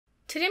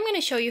Today I'm going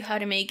to show you how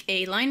to make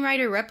a Line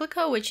Rider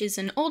replica, which is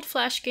an old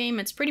Flash game.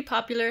 It's pretty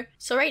popular.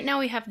 So right now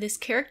we have this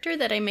character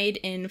that I made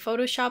in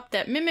Photoshop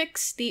that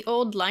mimics the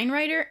old Line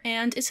Rider,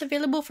 and it's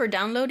available for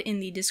download in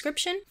the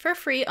description for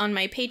free on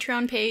my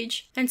Patreon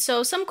page. And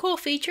so some cool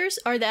features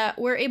are that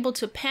we're able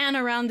to pan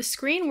around the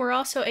screen. We're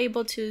also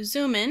able to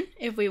zoom in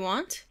if we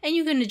want, and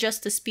you can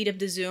adjust the speed of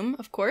the zoom,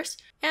 of course.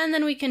 And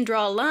then we can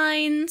draw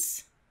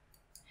lines,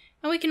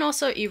 and we can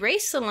also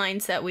erase the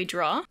lines that we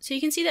draw. So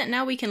you can see that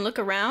now we can look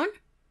around.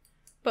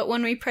 But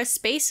when we press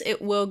space,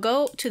 it will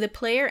go to the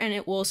player and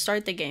it will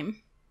start the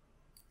game.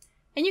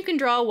 And you can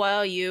draw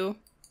while you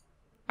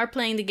are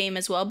playing the game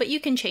as well, but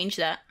you can change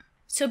that.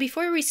 So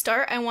before we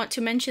start, I want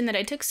to mention that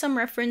I took some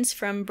reference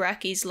from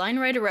Brackeys' Line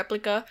Rider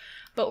replica,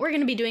 but we're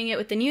going to be doing it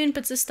with the new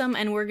input system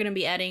and we're going to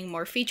be adding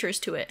more features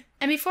to it.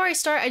 And before I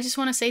start, I just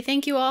want to say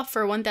thank you all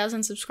for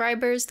 1,000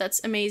 subscribers. That's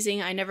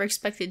amazing. I never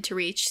expected to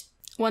reach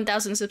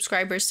 1,000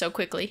 subscribers so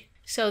quickly.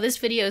 So this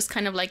video is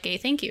kind of like a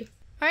thank you.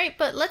 Alright,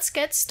 but let's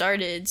get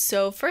started.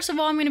 So first of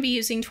all, I'm going to be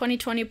using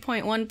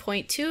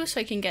 2020.1.2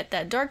 so I can get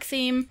that dark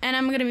theme. And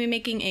I'm going to be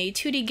making a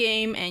 2D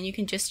game, and you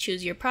can just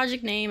choose your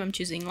project name. I'm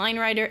choosing Line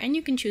Rider, and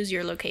you can choose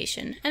your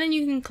location. And then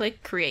you can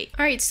click Create.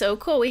 Alright, so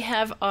cool. We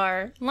have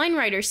our Line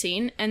Rider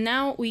scene, and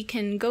now we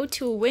can go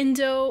to a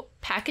window,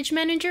 Package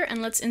Manager,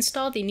 and let's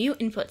install the new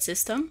input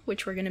system,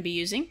 which we're going to be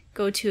using.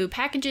 Go to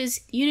Packages,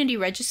 Unity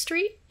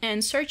Registry,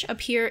 and search up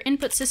here,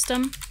 Input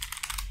System.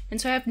 And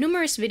so I have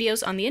numerous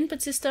videos on the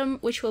input system,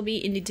 which will be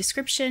in the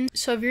description.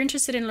 So if you're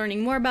interested in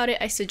learning more about it,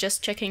 I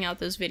suggest checking out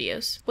those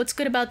videos. What's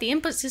good about the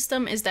input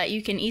system is that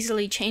you can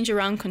easily change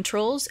around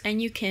controls and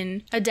you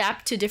can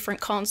adapt to different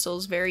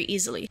consoles very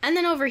easily. And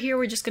then over here,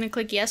 we're just going to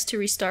click yes to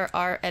restart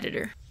our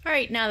editor. All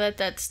right, now that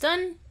that's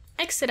done,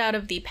 exit out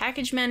of the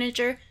package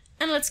manager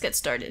and let's get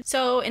started.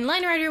 So in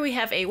Line Rider, we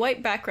have a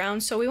white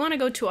background. So we want to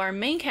go to our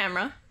main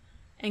camera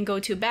and go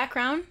to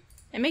background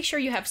and make sure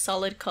you have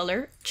solid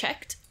color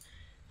checked.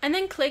 And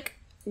then click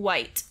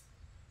white.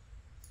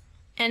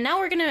 And now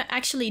we're going to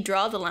actually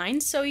draw the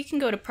lines, so you can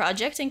go to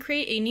project and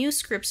create a new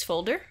scripts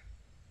folder.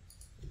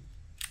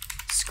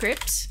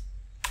 Scripts.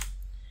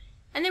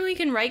 And then we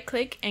can right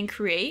click and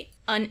create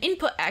an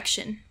input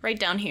action right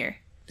down here.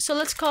 So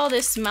let's call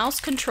this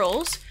mouse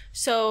controls.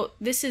 So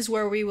this is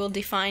where we will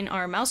define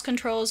our mouse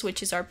controls,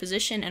 which is our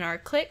position and our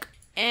click.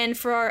 And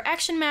for our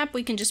action map,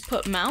 we can just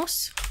put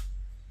mouse.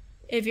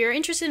 If you're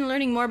interested in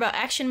learning more about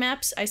action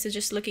maps, I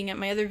suggest looking at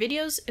my other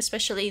videos,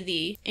 especially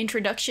the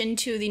introduction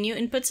to the new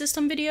input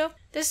system video.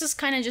 This is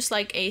kind of just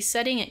like a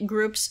setting. It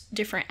groups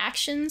different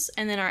actions,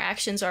 and then our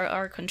actions are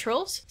our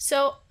controls.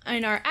 So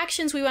in our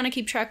actions, we want to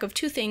keep track of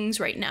two things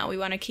right now. We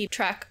want to keep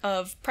track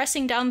of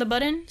pressing down the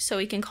button, so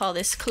we can call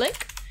this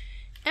click.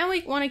 And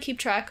we want to keep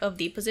track of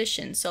the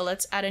position. So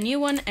let's add a new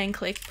one and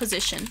click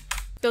position.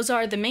 Those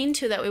are the main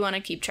two that we want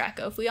to keep track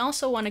of. We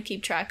also want to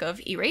keep track of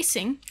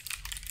erasing,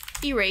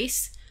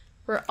 erase.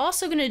 We're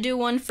also going to do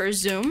one for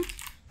zoom,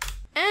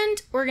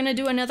 and we're going to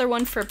do another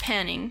one for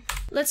panning.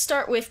 Let's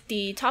start with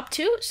the top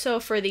two. So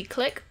for the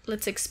click,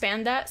 let's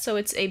expand that so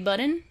it's a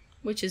button,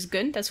 which is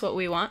good. That's what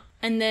we want.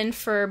 And then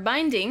for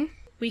binding,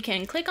 we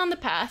can click on the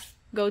path,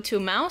 go to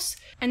mouse,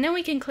 and then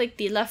we can click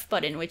the left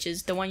button, which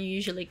is the one you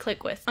usually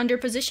click with. Under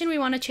position, we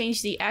want to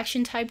change the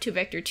action type to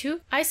vector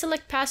 2. I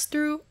select pass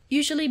through,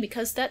 usually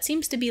because that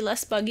seems to be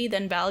less buggy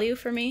than value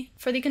for me.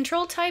 For the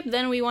control type,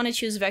 then we want to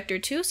choose vector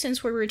 2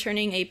 since we're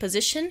returning a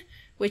position,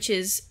 which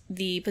is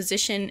the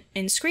position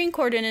in screen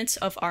coordinates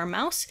of our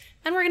mouse,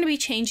 and we're going to be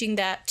changing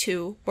that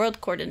to world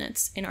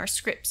coordinates in our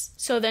scripts.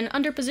 So then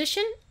under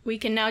position, we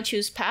can now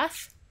choose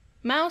path,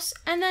 mouse,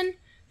 and then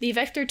the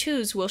vector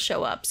 2s will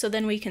show up, so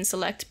then we can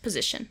select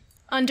position.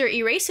 Under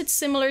erase, it's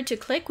similar to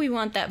click, we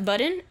want that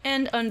button,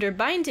 and under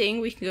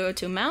binding, we can go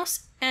to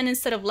mouse, and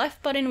instead of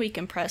left button, we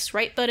can press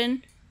right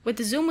button. With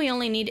the zoom, we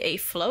only need a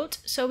float,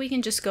 so we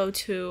can just go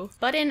to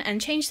button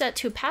and change that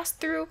to pass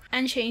through,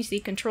 and change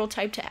the control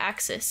type to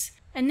axis.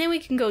 And then we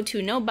can go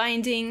to no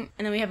binding,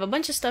 and then we have a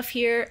bunch of stuff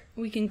here.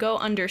 We can go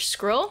under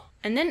scroll,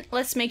 and then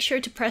let's make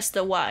sure to press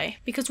the Y,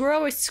 because we're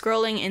always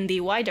scrolling in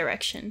the Y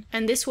direction.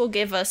 And this will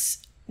give us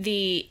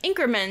the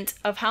increment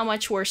of how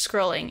much we're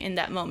scrolling in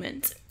that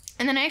moment.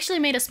 And then I actually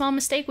made a small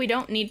mistake. We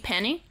don't need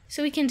panning,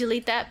 so we can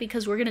delete that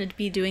because we're going to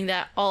be doing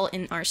that all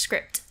in our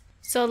script.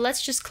 So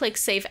let's just click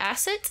Save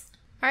Asset.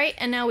 Alright,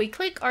 and now we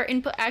click our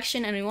input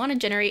action and we want to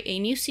generate a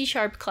new C#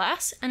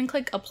 class and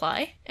click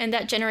apply. And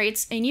that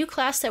generates a new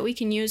class that we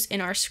can use in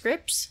our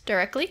scripts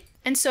directly.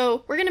 And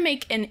so we're going to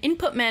make an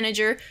input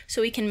manager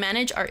so we can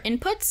manage our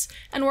inputs.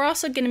 And we're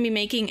also going to be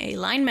making a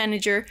line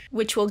manager,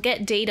 which will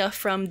get data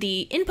from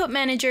the input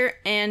manager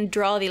and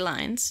draw the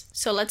lines.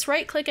 So let's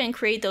right click and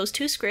create those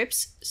two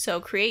scripts. So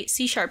create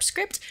C#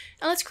 script,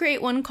 and let's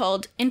create one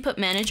called input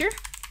manager.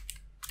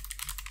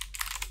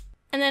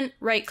 And then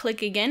right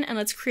click again and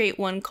let's create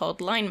one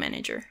called Line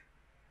Manager.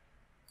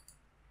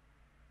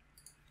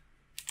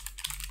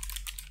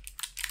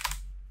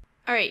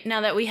 Alright, now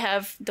that we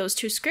have those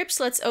two scripts,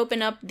 let's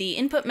open up the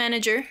Input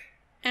Manager.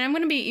 And I'm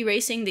going to be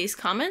erasing these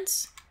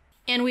comments.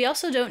 And we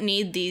also don't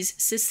need these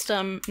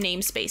system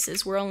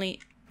namespaces. We're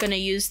only gonna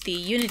use the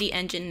Unity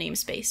engine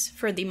namespace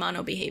for the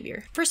mono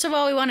behavior. First of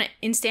all, we want to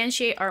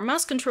instantiate our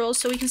mouse controls,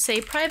 so we can say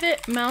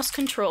private mouse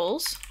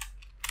controls,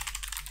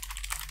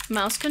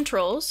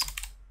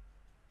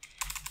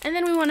 and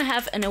then we want to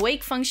have an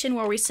awake function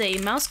where we say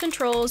mouse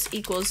controls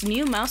equals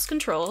new mouse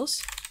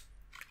controls.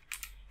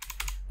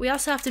 We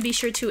also have to be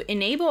sure to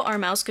enable our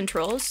mouse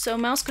controls, so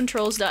mouse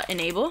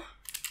controls.enable.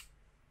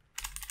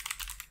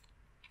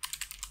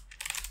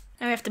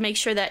 And we have to make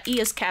sure that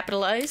E is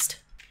capitalized.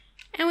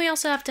 And we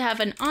also have to have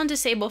an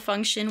onDisable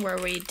function where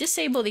we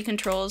disable the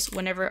controls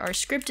whenever our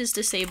script is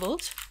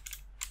disabled.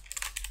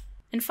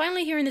 And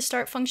finally, here in the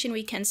start function,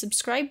 we can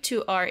subscribe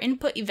to our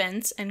input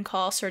events and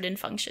call certain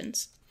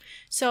functions.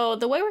 So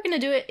the way we're going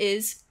to do it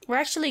is we're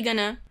actually going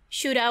to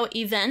shoot out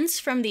events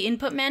from the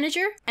input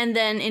manager, and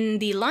then in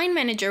the line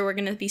manager, we're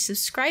going to be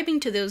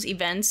subscribing to those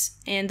events,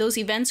 and those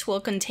events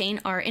will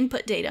contain our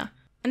input data.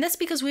 And that's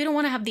because we don't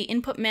want to have the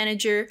input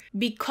manager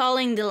be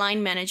calling the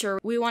line manager.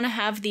 We want to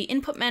have the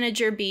input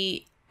manager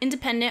be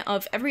independent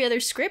of every other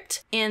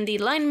script, and the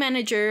line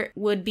manager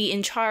would be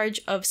in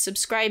charge of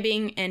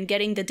subscribing and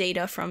getting the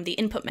data from the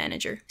input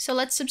manager. So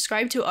let's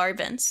subscribe to our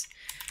events.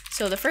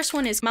 So the first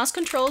one is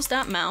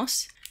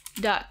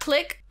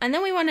mousecontrols.mouse.click, and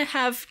then we want to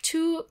have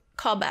two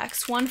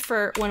callbacks. One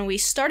for when we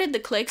started the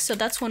click, so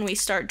that's when we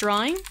start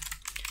drawing.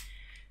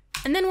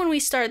 And then when we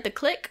start the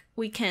click,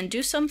 we can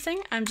do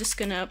something. I'm just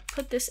gonna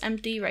put this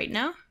empty right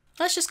now.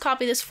 Let's just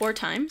copy this 4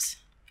 times.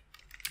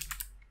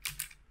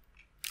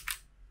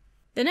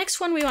 The next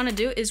one we want to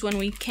do is when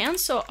we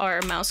cancel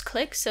our mouse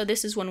click, so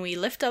this is when we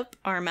lift up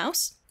our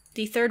mouse.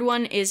 The third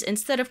one is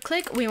instead of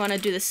click, we want to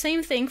do the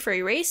same thing for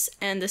erase,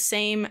 and the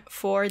same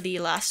for the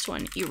last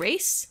one,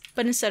 erase.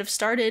 But instead of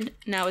started,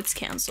 now it's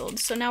canceled.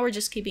 So now we're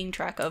just keeping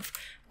track of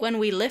when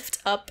we lift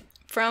up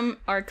from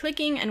our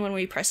clicking and when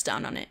we press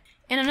down on it.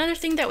 And another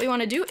thing that we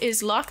want to do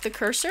is lock the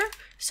cursor.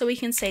 So we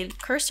can say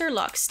cursor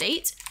lock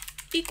state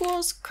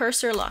equals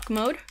cursor lock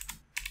mode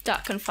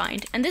dot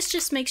confined. And this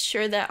just makes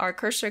sure that our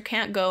cursor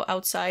can't go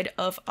outside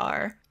of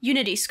our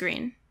Unity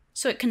screen.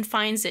 So it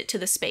confines it to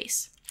the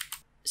space.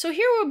 So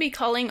here we'll be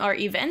calling our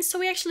events. So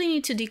we actually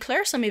need to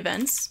declare some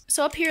events.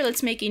 So up here,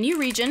 let's make a new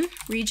region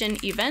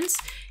events.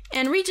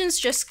 And regions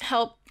just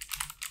help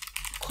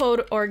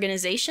code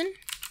organization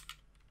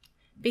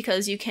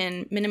because you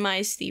can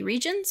minimize the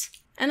regions.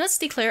 And let's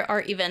declare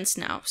our events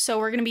now. So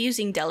we're going to be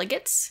using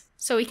delegates.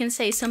 So we can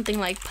say something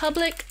like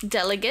public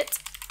delegate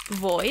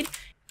void.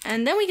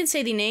 And then we can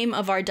say the name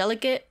of our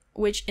delegate,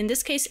 which in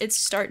this case, it's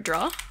start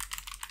draw.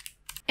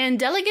 And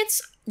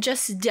delegates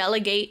just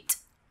delegate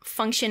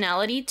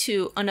functionality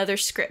to another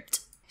script.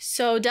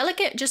 So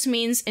delegate just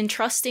means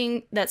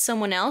entrusting that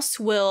someone else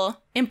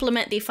will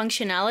implement the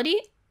functionality,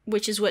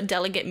 which is what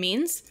delegate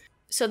means.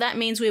 So that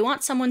means we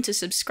want someone to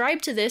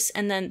subscribe to this,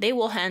 and then they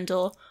will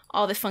handle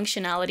all the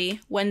functionality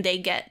when they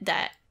get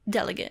that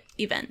delegate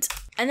event.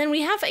 And then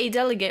we have a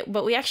delegate,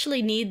 but we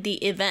actually need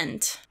the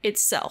event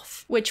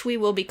itself, which we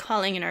will be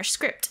calling in our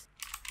script.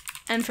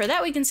 And for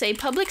that, we can say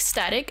public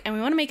static, and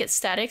we want to make it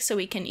static so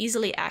we can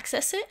easily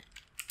access it.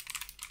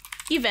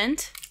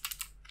 Event.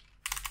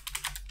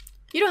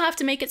 You don't have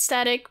to make it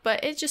static,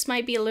 but it just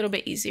might be a little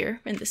bit easier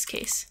in this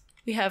case.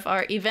 We have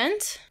our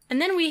event,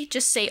 and then we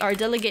just say our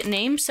delegate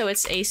name, so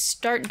it's a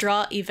start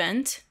draw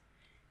event.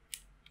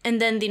 And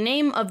then the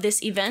name of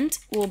this event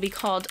will be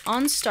called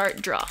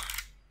onStartDraw.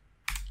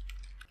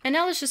 And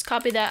now let's just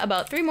copy that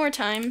about 3 more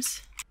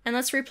times. And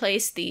let's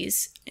replace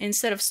these.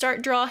 Instead of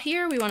start draw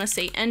here, we want to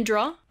say end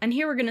draw. And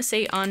here we're going to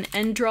say on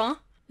end draw.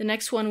 The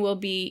next one will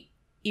be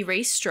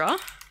erase draw.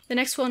 The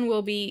next one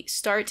will be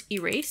start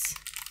erase.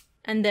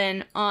 And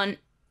then on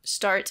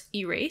start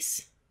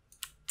erase.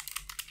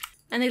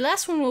 And the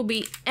last one will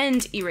be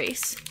end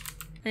erase.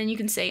 And you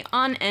can say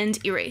on end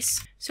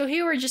erase. So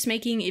here we're just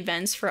making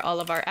events for all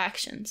of our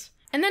actions.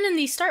 And then in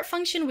the start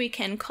function, we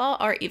can call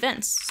our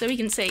events. So we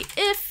can say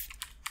if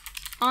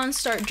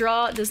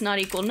onStartDraw does not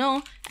equal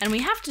null, and we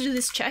have to do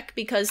this check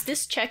because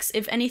this checks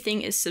if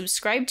anything is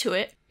subscribed to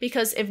it,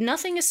 because if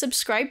nothing is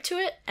subscribed to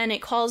it and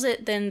it calls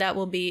it, then that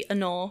will be a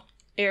null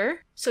error.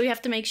 So we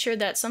have to make sure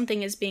that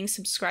something is being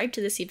subscribed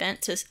to this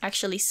event to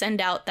actually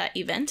send out that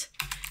event.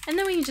 And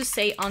then we can just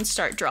say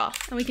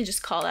onStartDraw, and we can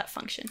just call that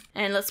function.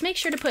 And let's make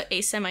sure to put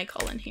a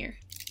semicolon here.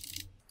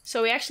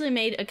 So we actually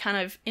made a kind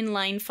of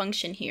inline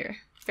function here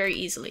very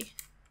easily.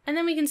 And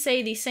then we can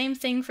say the same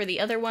thing for the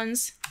other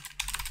ones.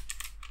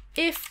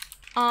 If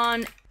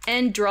on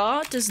end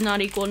draw does not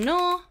equal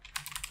null,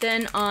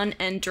 then on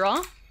end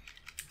draw.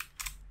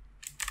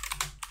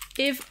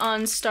 If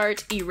on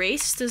start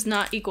erase does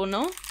not equal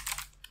null,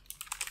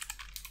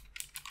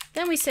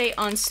 then we say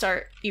on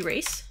start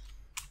erase.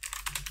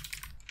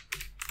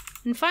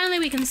 And finally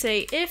we can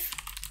say if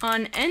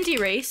on end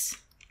erase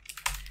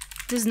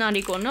does not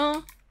equal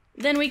null,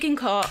 then we can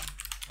call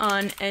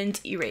on end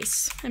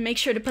erase. And make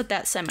sure to put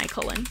that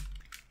semicolon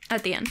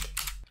at the end.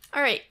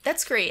 Alright,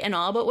 that's great and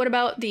all, but what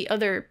about the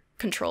other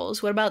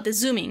controls? What about the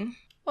zooming?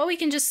 Well, we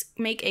can just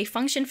make a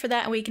function for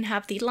that, and we can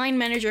have the line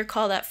manager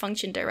call that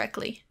function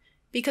directly.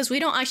 Because we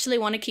don't actually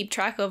want to keep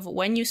track of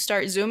when you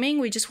start zooming,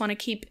 we just want to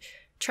keep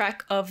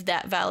track of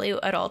that value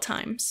at all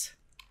times.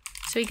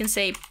 So we can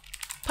say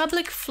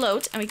public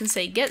float, and we can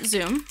say get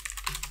zoom,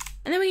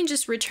 and then we can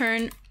just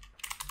return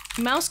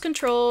mouse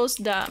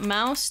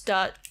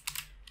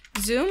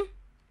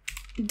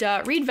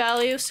controls.mouse.zoom.read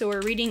value, so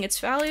we're reading its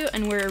value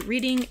and we're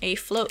reading a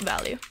float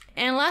value.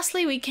 And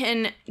lastly, we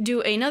can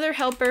do another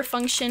helper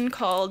function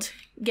called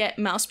get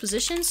mouse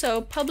position.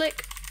 So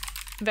public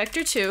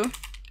vector2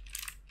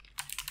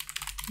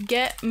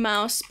 get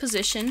mouse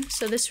position.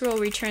 So this will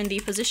return the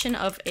position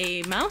of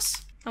a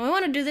mouse. And we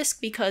want to do this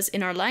because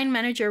in our line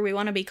manager, we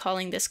want to be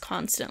calling this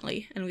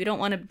constantly, and we don't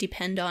want to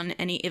depend on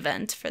any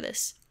event for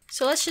this.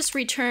 So let's just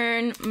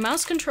return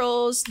mouse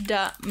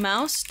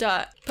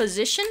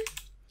controls.mouse.position,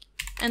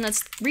 and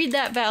let's read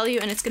that value,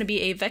 and it's going to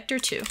be a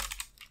vector2.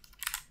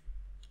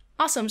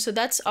 Awesome, so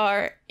that's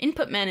our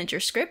input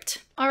manager script.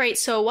 All right,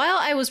 so while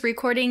I was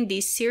recording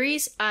this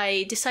series,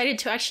 I decided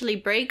to actually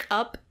break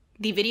up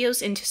the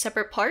videos into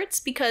separate parts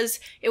because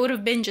it would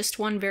have been just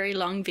one very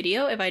long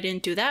video if I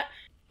didn't do that.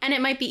 And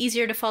it might be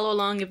easier to follow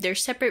along if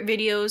there's separate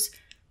videos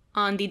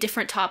on the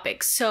different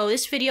topics. So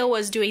this video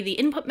was doing the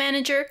input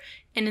manager,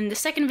 and in the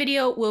second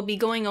video, we'll be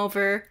going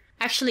over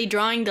actually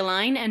drawing the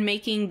line and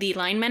making the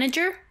line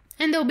manager.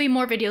 And there'll be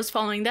more videos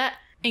following that,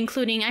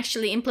 including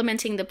actually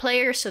implementing the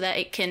player so that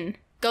it can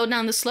go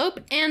down the slope,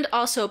 and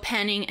also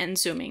panning and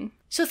zooming.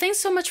 So thanks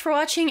so much for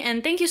watching,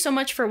 and thank you so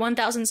much for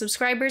 1,000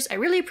 subscribers. I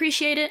really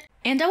appreciate it.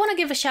 And I want to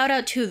give a shout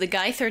out to the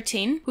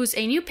Guy13, who's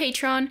a new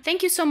patron.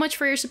 Thank you so much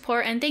for your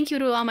support, and thank you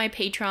to all my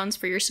patrons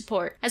for your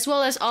support, as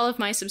well as all of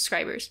my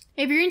subscribers.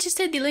 If you're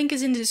interested, the link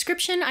is in the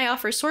description. I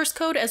offer source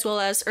code as well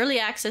as early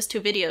access to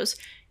videos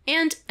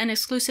and an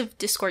exclusive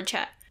Discord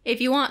chat.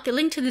 If you want the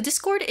link to the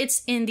Discord,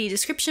 it's in the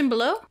description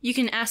below. You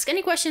can ask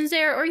any questions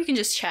there, or you can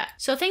just chat.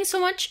 So thanks so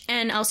much,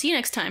 and I'll see you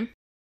next time.